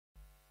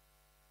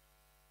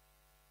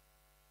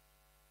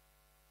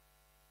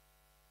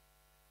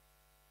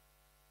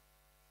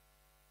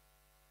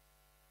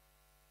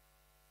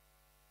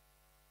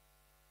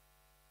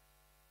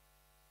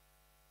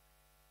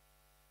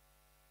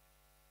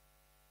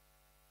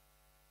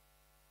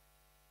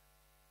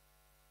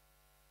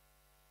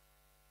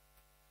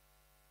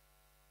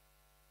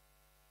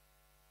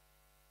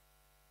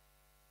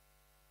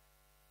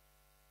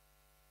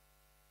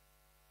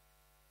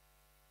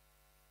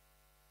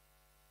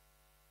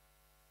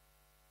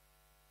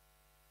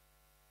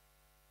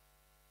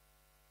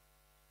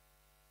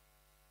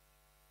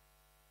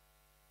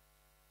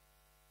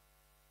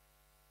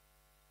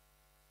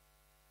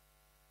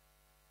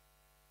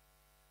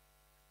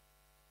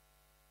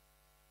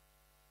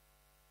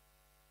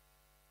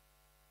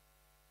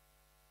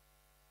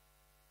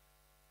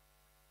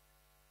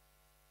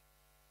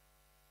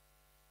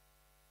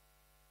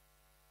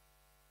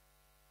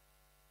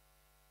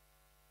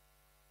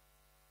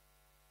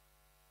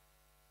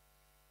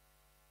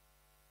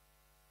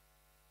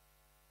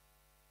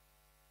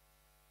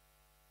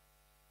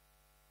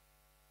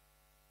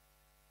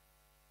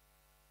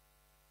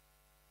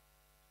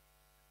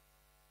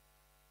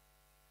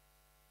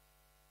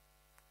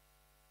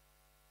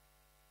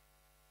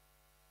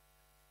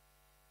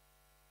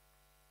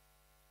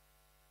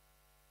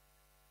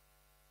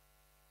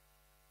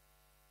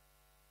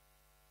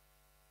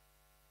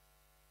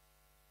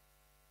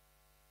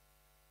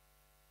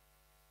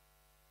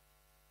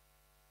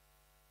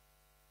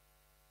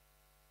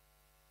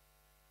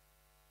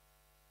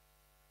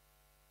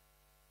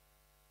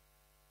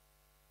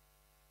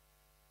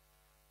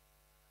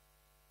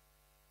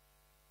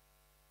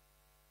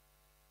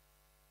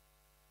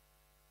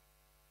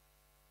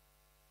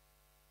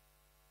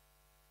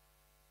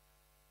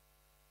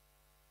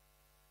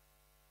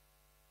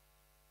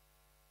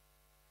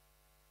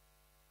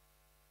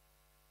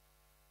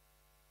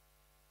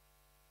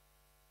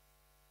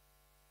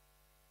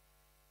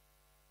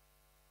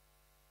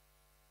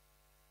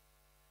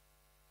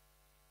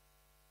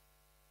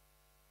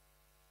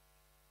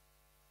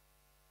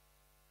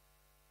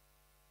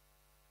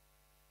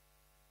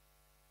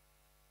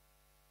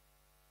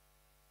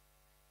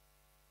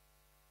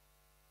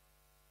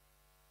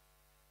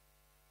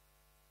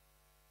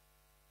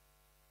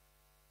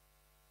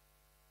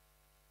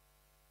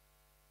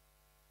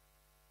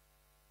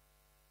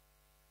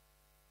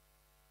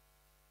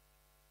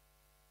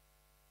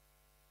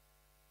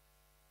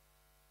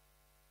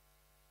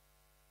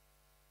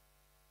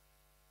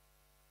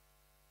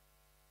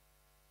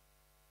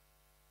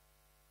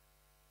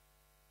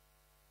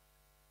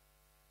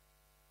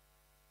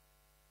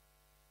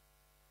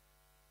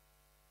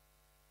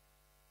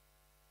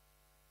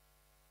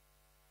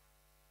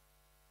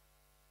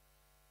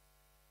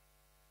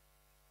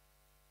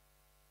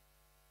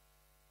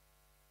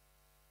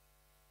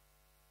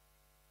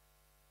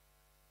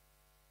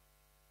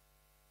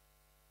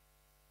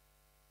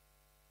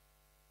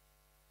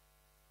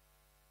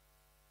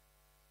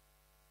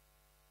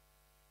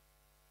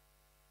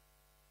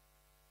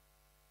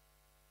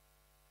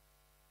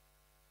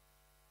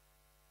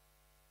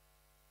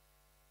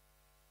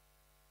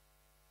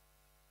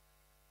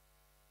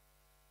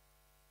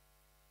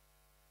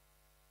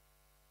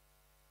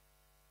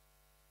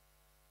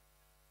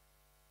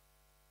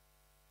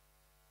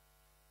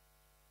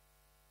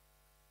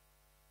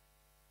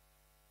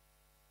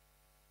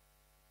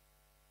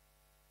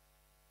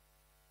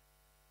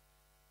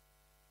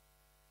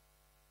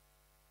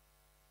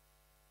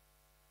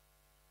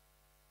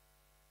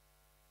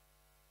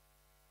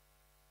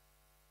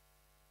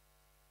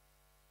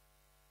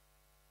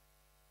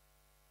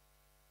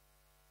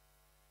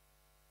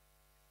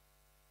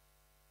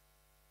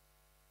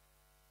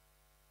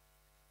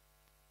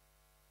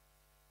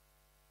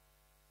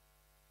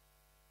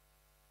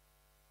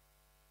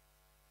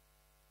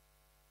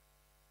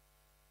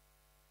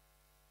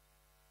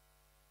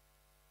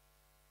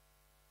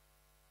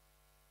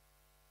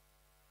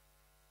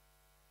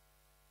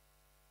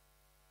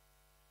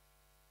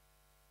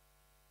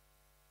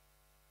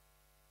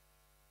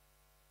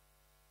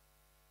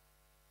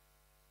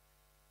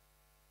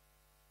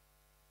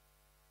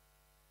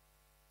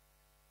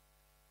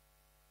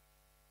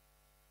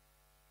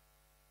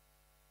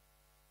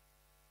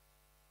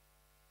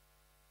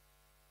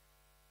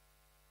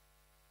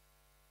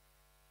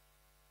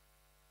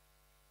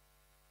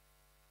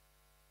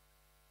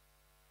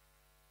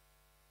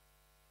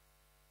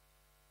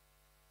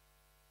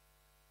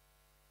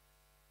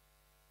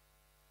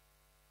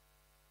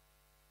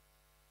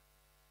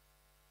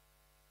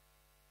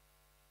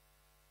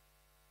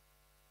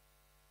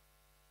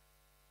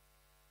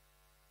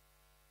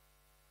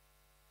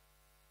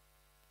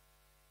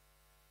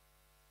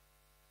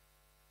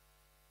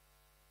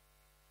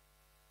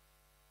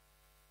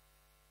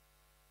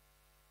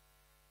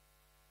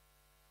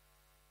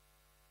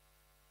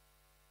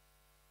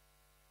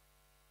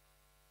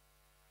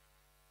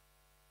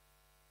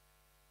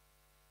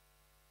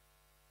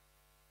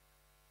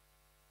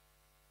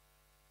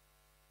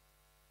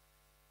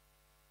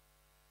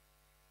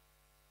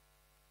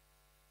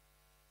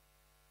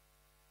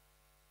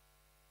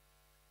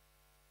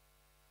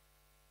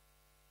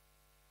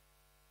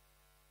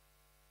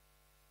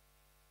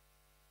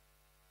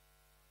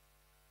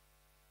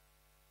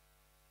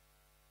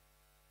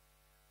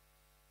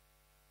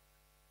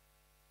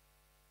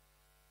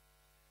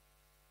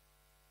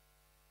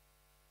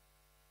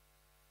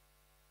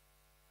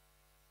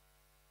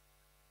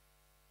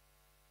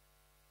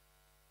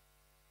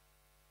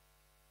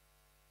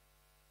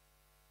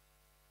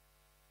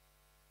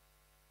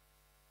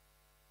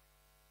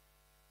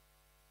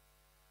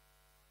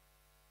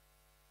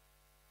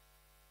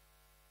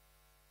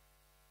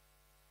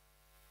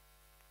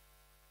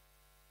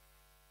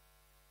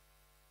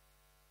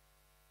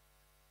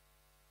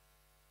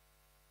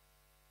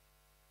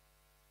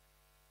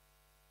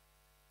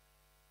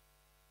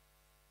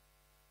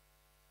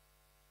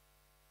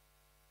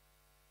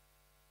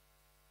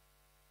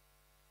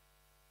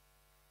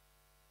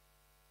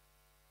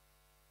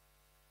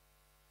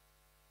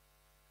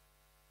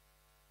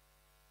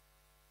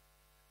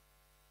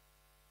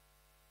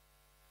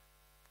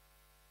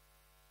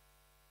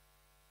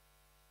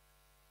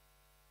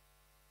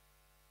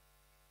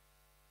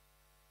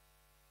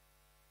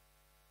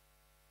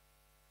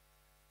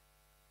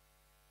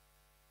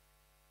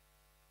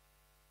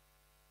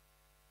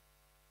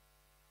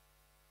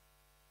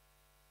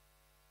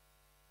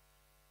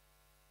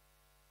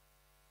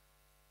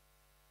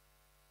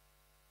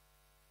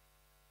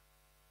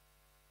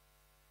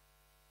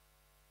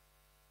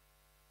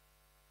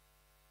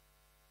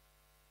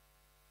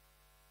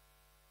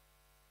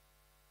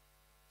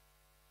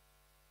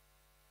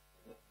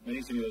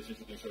many simulations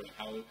have been showing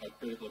how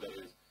critical that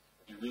is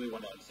if you really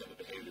want to understand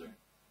the behavior.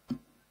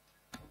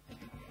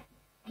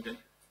 Okay.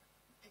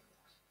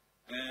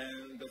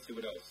 And let's see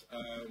what else.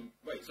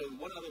 Right, so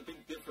one other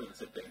big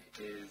difference, I think,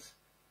 is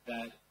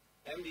that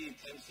MD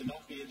tends to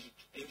not be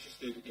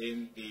interested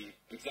in the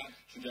exact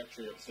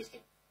trajectory of the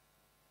system.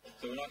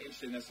 So we're not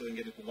interested necessarily in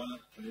getting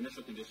from the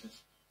initial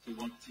conditions to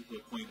one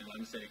particular point and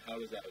understanding how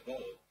does that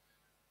evolve.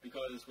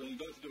 Because when you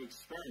go to do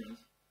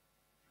experiments,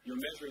 you're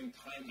measuring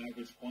time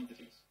average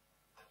quantities.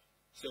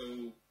 So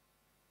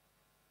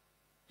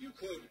you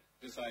could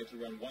decide to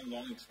run one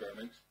long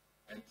experiment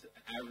and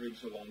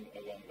average along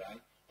that,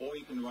 or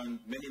you can run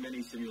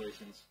many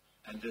simulations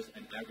and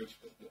average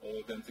all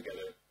of them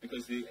together,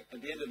 because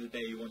at the end of the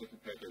day, you want to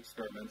compare the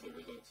experimental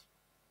results.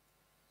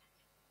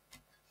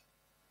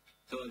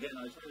 So again,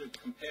 I was trying to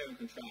compare and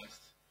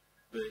contrast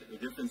the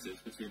differences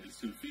between these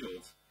two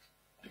fields.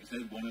 Like I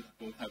said,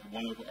 both have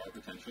one over R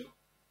potential.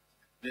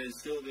 There's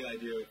still the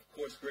idea of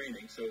coarse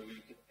graining, so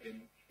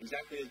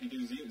exactly as we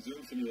do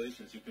zoom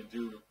simulations, you can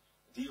do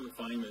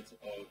de-refinement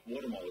of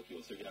water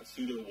molecules, so you can have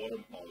pseudo-water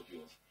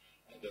molecules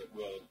that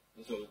will,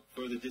 so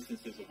further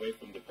distances away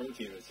from the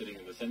protein that's sitting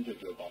in the center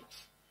of your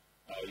box,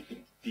 you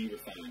can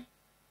de-refine.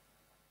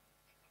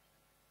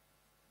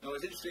 Now,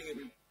 it's interesting that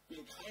we've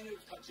been kind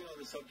of touching on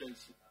the subject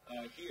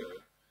here,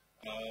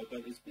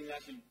 but it's been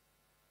actually,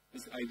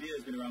 this idea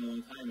has been around a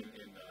long time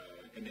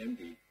in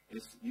MD.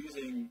 It's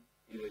using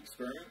either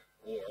experiment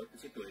or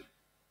particularly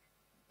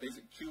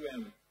basic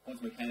QM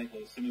quantum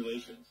mechanical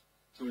simulations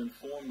to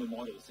inform the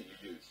models that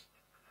you use,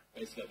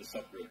 basically at the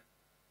subgrid.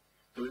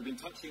 So we've been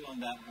touching on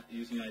that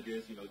using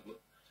ideas,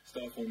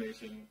 star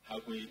formation, how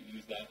can we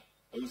use that,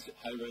 those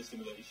high-res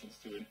simulations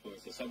to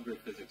influence the subgrid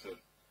physics of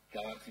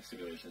galaxy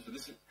simulations. But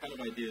this kind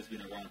of idea has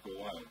been around for a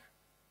while.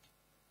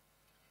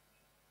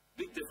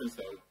 Big difference,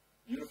 though,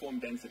 uniform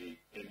density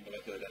in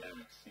molecular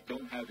dynamics. You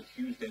don't have a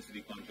huge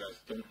density contrast,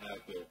 you don't have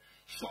the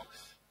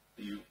shocks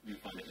that you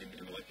find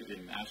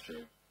in astro.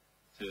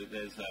 So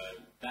there's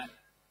that,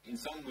 in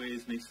some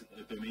ways, makes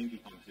the domain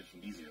decomposition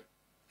easier.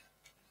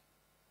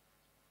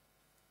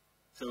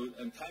 So,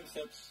 time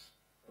steps,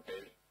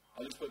 okay,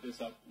 I'll just put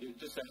this up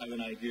just to have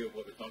an idea of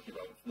what we're talking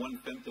about. 1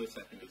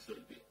 femtosecond is sort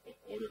of the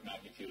order of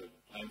magnitude of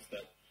time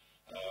step.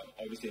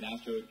 Obviously, in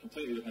astro, it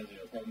completely depends on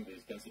your problem.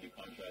 These density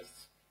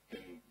contrasts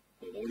can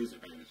go orders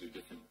of magnitude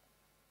different.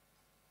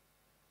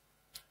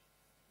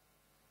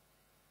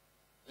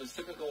 It's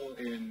typical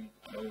in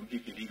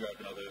PPD graph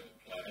and other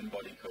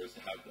n-body codes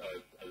to have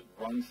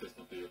a run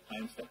system for your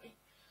time stepping.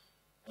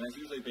 And that's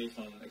usually based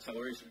on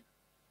acceleration.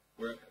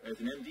 Whereas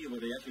in MD,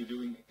 what they're actually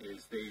doing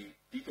is they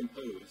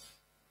decompose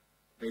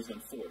based on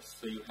force.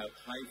 So you have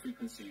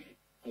high-frequency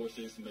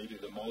forces, maybe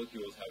the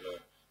molecules have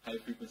a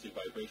high-frequency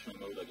vibrational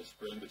mode like a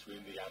spring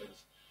between the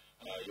atoms.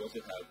 You also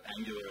have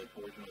angular and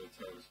torsional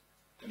terms.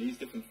 And these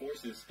different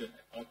forces can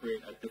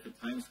operate at different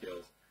time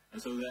scales.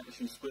 And so they're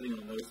actually splitting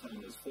on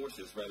those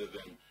forces rather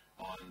than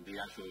on the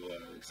actual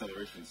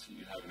accelerations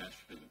you have in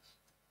astrophysics.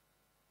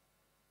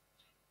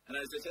 And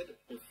as I said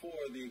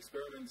before, the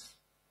experiments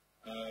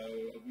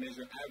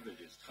measure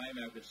averages, time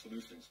average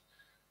solutions.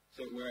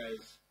 So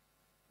whereas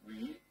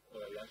we,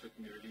 or the astro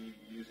community,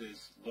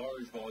 uses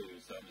large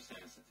volumes to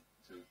understand,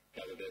 to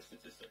gather their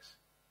statistics.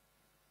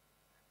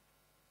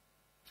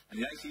 And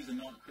the ICs are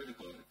not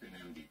critical in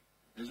MD.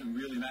 It doesn't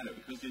really matter.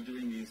 Because you're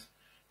doing these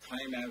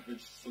time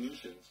average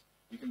solutions,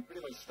 you can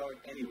pretty much start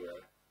anywhere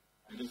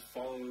and just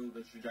follow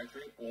the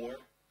trajectory, or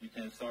you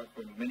can start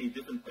from many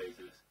different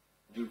places,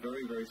 do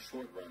very, very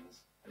short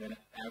runs, and then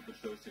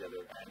average those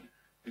together. And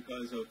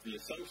because of the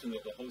assumption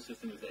that the whole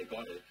system is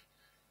agotic,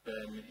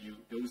 then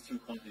those two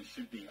quantities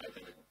should be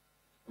identical.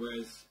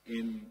 Whereas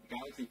in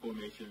galaxy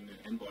formation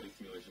and n-body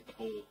simulation, the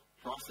whole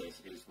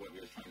process is what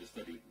we're trying to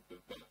study,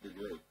 the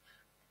growth.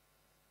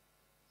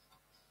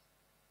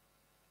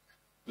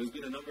 There's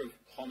been a number of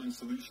common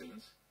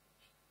solutions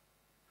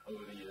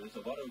over the years.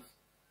 A lot of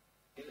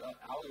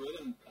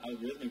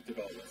algorithmic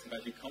developments have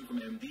actually come from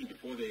MD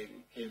before they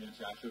came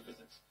into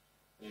astrophysics.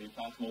 The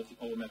fast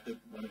multipolar method,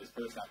 one of its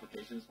first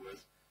applications was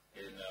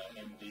in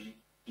MD.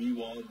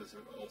 E-wall was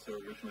also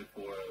originally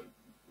for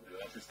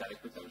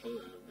electrostatic potential.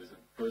 It was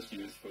first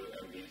used for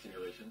MD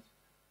simulations.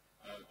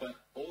 But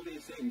all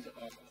these things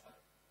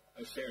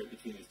are shared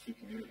between these two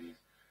communities.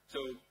 So,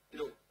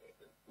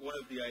 one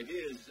of the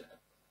ideas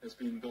that's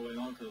been going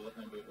on for the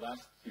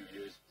last few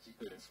years,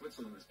 particularly in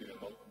Switzerland, has been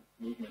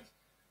a movement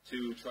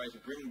to try to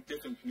bring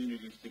different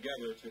communities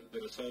together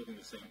that are solving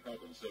the same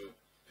problem. So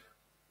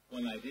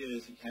one idea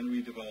is, can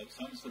we develop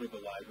some sort of a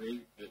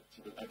library that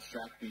would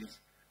abstract these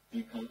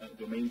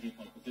domain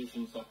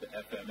decompositions, off the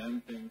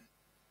FMM things,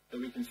 that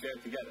we can share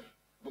together?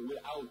 But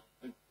without,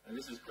 and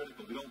this is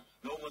critical,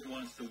 no one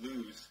wants to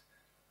lose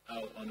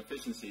out on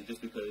efficiency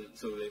just because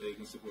so they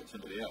can support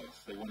somebody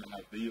else. They want to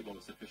have the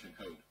most efficient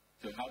code.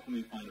 So how can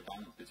we find a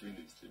balance between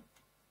these two?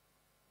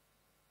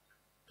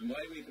 And why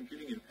are we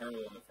computing in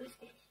parallel in the first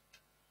place?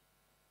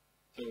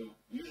 So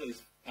usually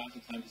it's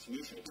passive time to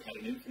solution. If we had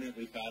an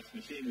infinitely fast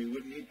machine, we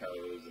wouldn't need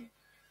parallelism.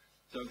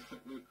 So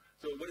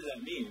what does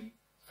that mean?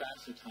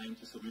 faster time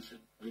to solution.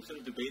 We're sort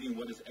of debating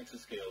what does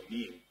exascale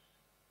mean.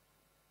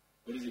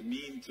 What does it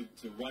mean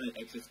to run an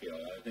exascale?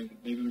 I think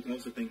maybe we can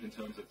also think in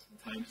terms of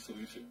the time to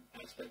solution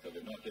aspect of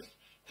it, not just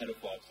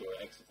petaflops or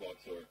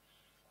exaflops or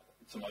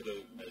some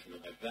other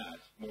measurement like that.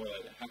 More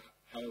like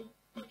how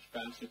much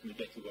faster can we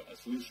get to a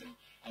solution?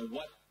 And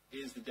what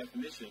is the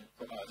definition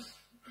for us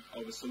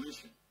of a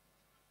solution?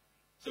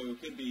 So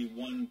it could be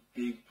one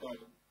big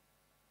problem,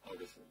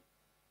 obviously.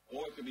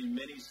 Or it could be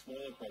many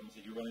smaller problems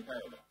that you run in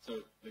parallel. So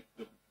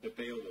the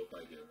Beowulf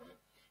idea, right?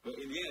 But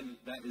in the end,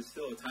 that is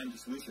still a time to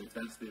solution if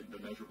that's the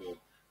measurable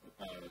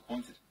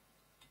quantity.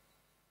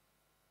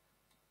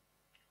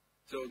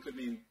 So it could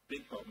mean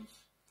big problems.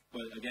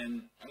 But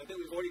again, I think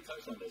we've already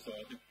touched on this, so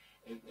I think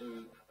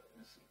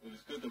it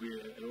was good that we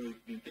had already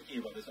been thinking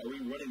about this. Are we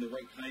running the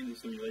right kinds of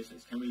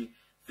simulations? Can we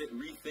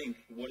rethink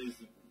what is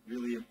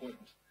really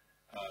important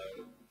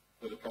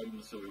for the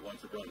problems that we want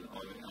to run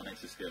on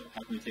Exascale?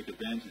 How can we take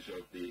advantage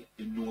of the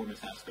enormous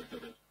aspect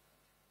of it?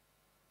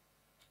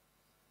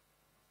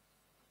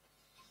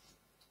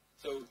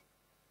 So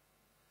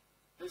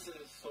this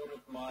is sort of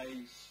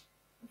my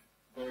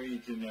very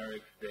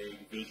generic,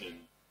 vague vision.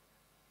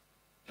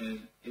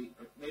 And it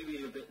may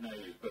be a bit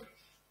naive, but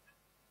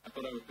I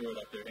thought I would throw it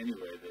up there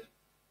anyway, that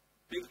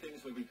big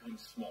things will become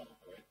small,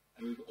 right?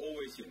 And we've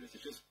always seen this.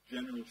 It's just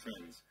general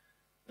trends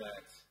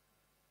that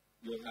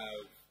you'll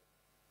have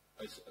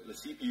the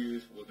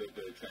CPUs, well, the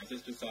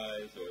transistor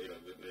size, or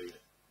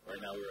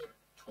right now we're at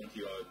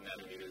 20-odd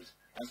nanometers.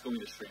 That's going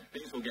to shrink.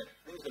 Things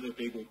that are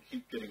big will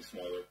keep getting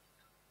smaller.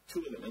 To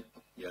a limit,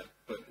 yeah,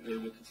 but they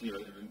will continue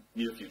in the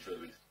near future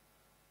at least.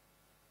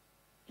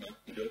 No,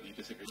 you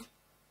disagree?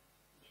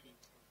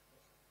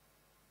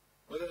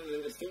 Well,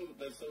 they're still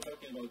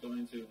talking about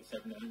going to the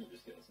 7 nanometer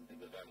scales and things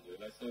like that.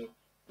 That's still,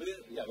 but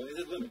there's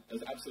a limit.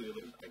 There's absolutely a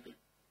limit. I agree.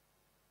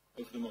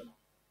 But for the moment,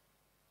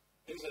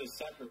 things that are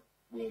separate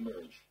will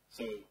merge.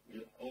 So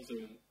we also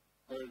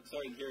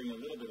started hearing a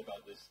little bit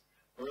about this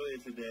earlier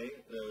today.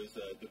 There was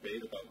a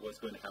debate about what's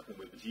going to happen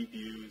with the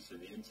GPUs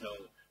and the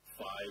Intel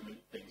 5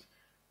 things.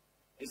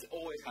 It's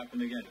always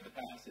happened again in the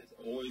past. It's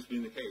always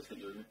been the case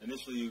that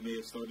initially you may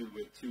have started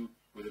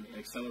with an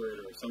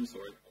accelerator of some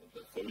sort,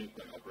 a floating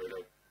point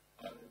operator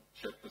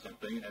chip or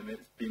something, and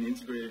it's been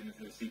integrated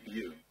into the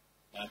CPU.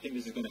 And I think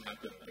this is going to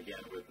happen again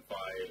with the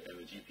PHY and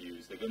the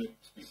GPUs. They're going to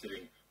be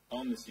sitting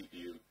on the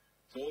CPU.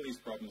 So all these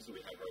problems that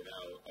we have right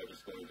now are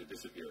just going to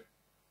disappear.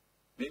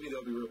 Maybe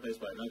they'll be replaced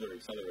by another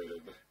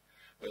accelerator,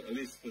 but at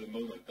least for the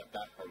moment that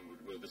problem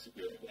will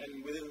disappear.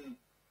 And within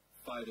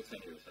 5 to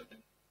 10 years, I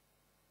think.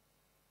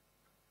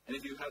 And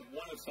if you have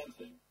one of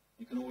something,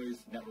 you can always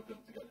network them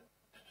together.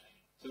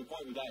 So the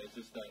point with that is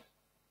just that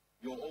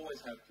you'll always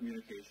have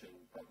communication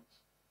problems.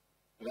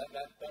 So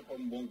that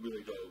problem won't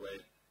really go away.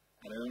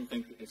 And I don't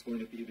think it's going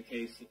to be the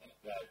case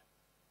that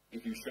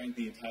if you shrank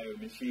the entire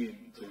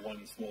machine to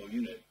one small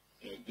unit,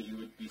 that you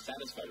would be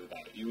satisfied with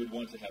that. You would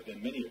want to have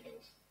then many of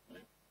those.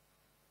 Right?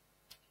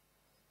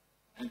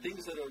 And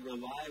things that are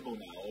reliable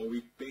now, or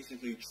we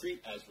basically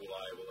treat as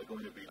reliable, are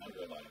going to be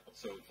unreliable.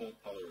 So fault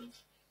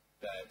tolerance,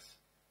 that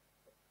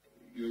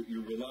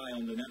you rely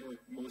on the network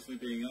mostly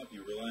being up,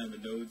 you rely on the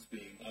nodes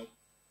being up,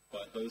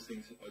 but those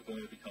things are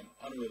going to become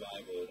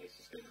unreliable at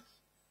exascales.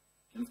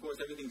 And of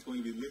course, everything's going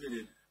to be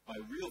limited by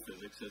real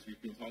physics, as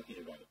we've been talking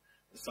about.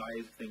 The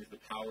size of things, the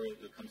power,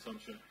 the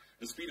consumption.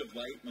 The speed of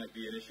light might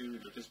be an issue,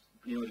 but just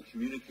being able to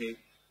communicate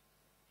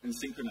and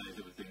synchronize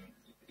everything.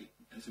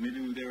 And so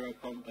maybe there are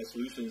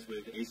solutions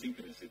with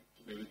asynchronous.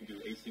 Maybe we can do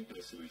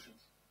asynchronous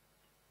solutions.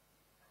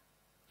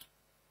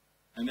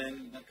 And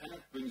then that kind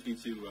of brings me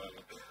to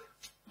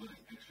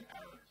extra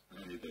hours. I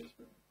don't need those,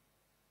 but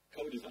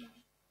co-design.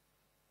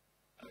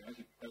 I'm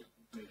actually quite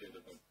near the end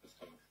of this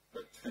talk.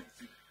 But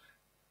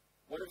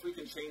what if we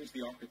can change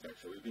the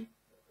architecture?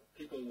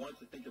 People want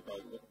to think about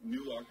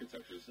new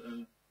architectures.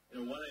 And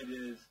one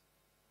idea is,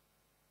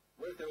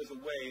 what if there was a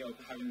way of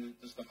having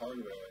just the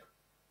hardware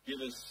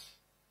give us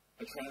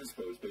a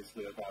transpose,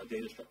 basically, of our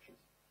data structures?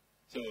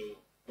 So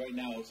right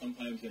now,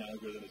 sometimes an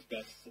algorithm is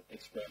best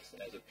expressed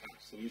as a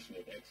packed solution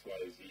of X,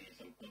 Y, Z,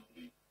 some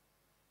quantity.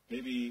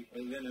 Maybe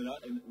then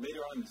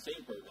later on in the same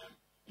program,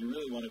 you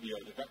really want to be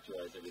able to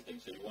vectorize everything.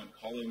 So you want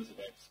columns of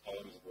X,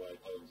 columns of Y,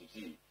 columns of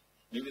Z.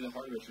 Maybe the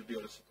hardware should be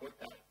able to support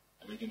that.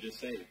 And we can just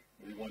say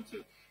we want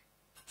to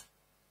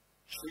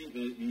treat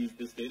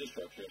this data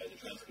structure as a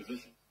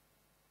transposition.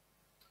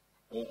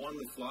 Or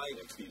on-the-fly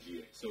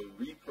hpc-ch. So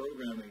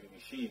reprogramming the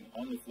machine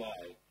on the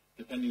fly,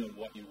 depending on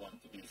what you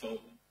want to be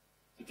solving.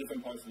 The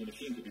different parts of the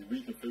machine could be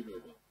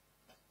reconfigurable.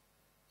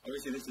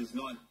 Obviously, this is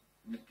not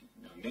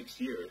next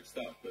year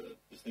stuff, but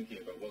just thinking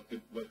about what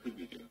could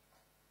we do.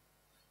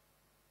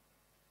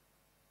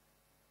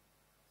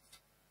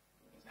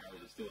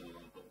 Hours are still in the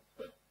wrong place,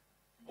 but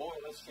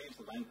let's change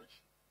the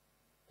language.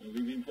 And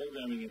we've been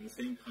programming in the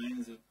same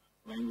kinds of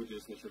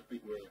languages which were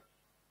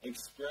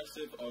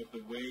expressive of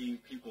the way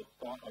people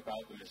thought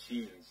about the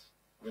machines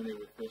when they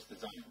were first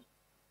designed.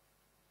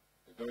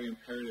 A very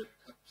imperative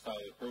style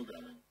of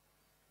programming.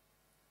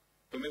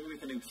 But maybe we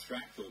can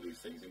extract all these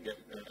things and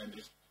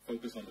just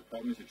focus on the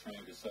problems you're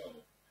trying to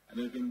solve. And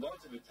there have been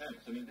lots of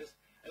attempts. I mean, this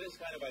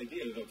kind of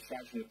idea of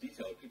abstraction of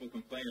detail, people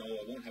complain, oh,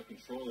 I won't have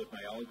control of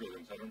my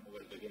algorithms, I don't know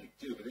what they're going to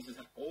do. But this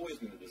has always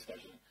been the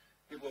discussion.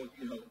 People,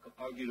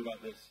 argued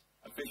about this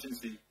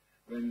efficiency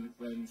when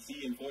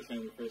C and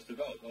Fortran were first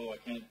developed. Oh, I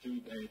can't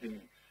do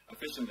anything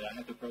efficiently, I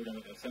have to program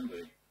it in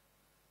assembly.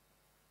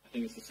 I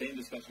think it's the same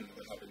discussion that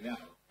we're having now.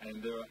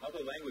 And there are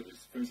other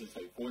languages, for instance,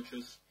 like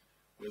Fortress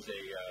was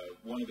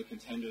one of the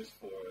contenders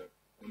for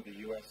one of the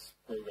U.S.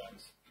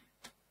 programs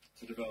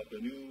to develop a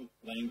new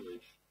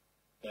language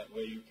that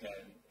where you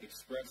can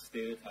express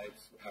data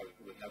types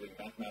with having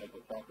mathematical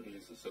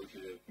properties,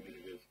 associative,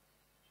 commutative.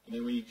 And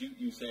then when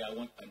you say, I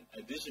want an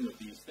addition of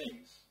these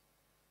things,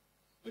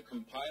 the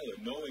compiler,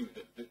 knowing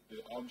that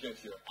the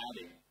objects you're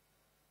adding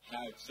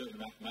have certain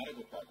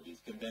mathematical properties,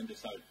 can then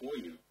decide for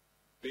you,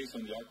 based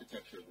on the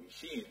architecture of the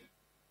machine,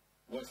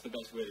 what's the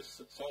best way to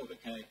solve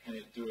it? Can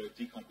it do a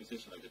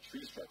decomposition like a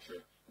tree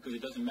structure? Because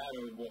it doesn't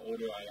matter in what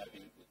order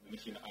the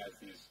machine adds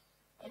these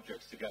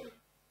objects together.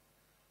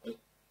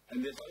 And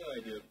this other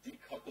idea of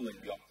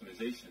decoupling the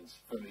optimizations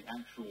from the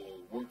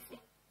actual workflow.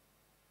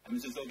 And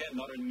this is, again,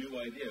 not a new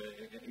idea.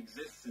 It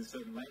exists in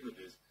certain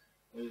languages.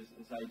 There's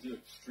this idea of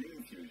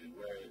stream fusion,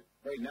 where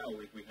right now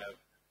we have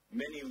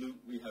many,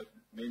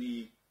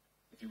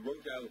 if you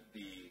wrote out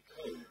the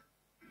code,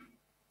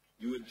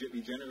 you would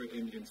be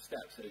generating in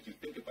steps. As you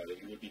think about it,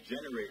 you would be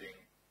generating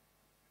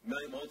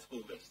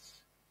multiple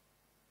lists.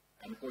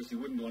 And of course, you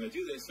wouldn't want to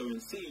do this, so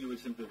in C, you would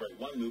simply write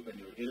one loop and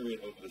you would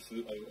iterate over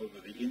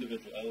the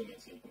individual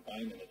elements and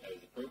combine them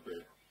as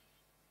appropriate.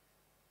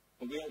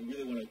 But we don't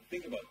really want to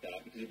think about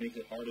that because it makes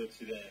it harder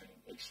to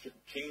then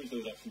change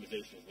those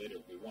optimizations later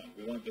if we want.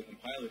 We want the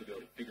compiler to be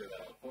able to figure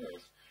that out for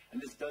us.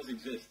 And this does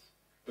exist,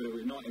 but it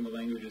was not in the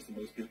languages that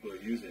most people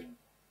are using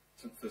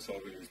for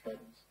solving these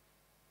problems.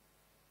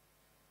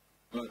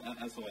 Well,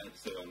 that's all I have to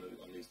say on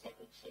these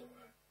topics. So,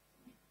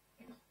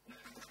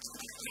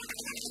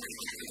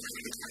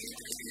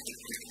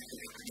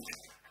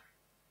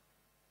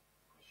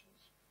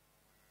 questions?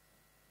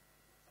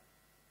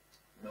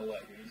 No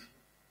ideas?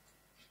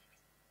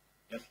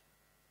 Yes?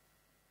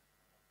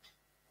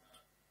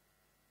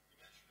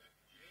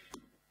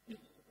 Yeah.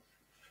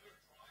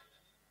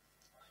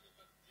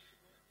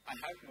 I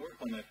have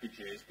worked on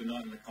FPGAs, but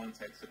not in the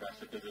context of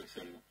astrophysics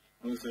and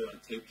mostly on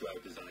tape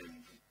drive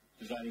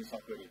designing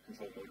software to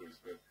control motors.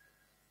 But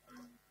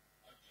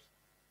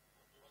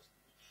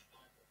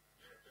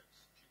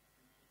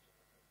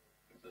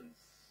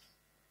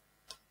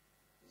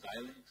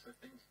Xilinx, I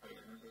think, I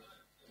remember.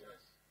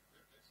 Yes.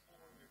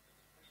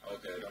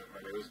 Okay, I don't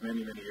remember. It was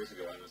many, many years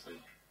ago, honestly.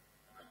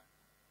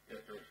 Yeah,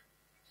 George.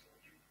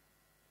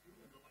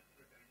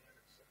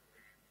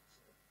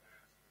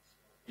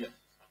 Yes.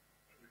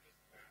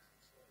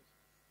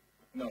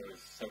 No,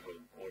 it's several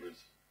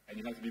orders. And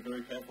you have to be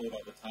very careful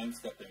about the time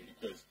stepping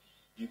because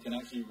you can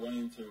actually run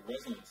into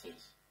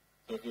resonances.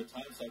 So if your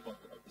time step of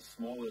the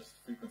smallest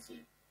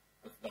frequency,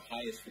 the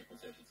highest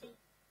frequency, I should say,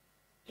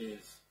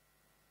 is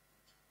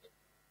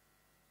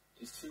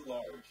too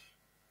large,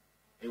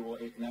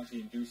 it can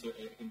actually induce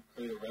it can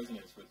create a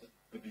resonance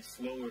with the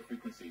slower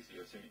frequencies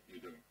you're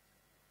doing.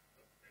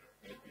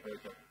 You have to be very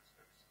careful.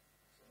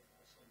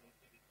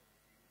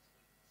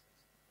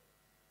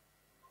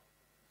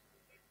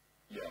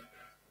 Yeah.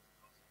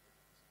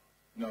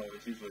 No,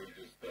 it's usually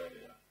just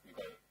you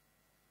got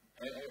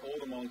all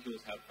the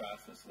molecules have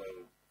fast and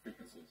slow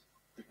frequencies.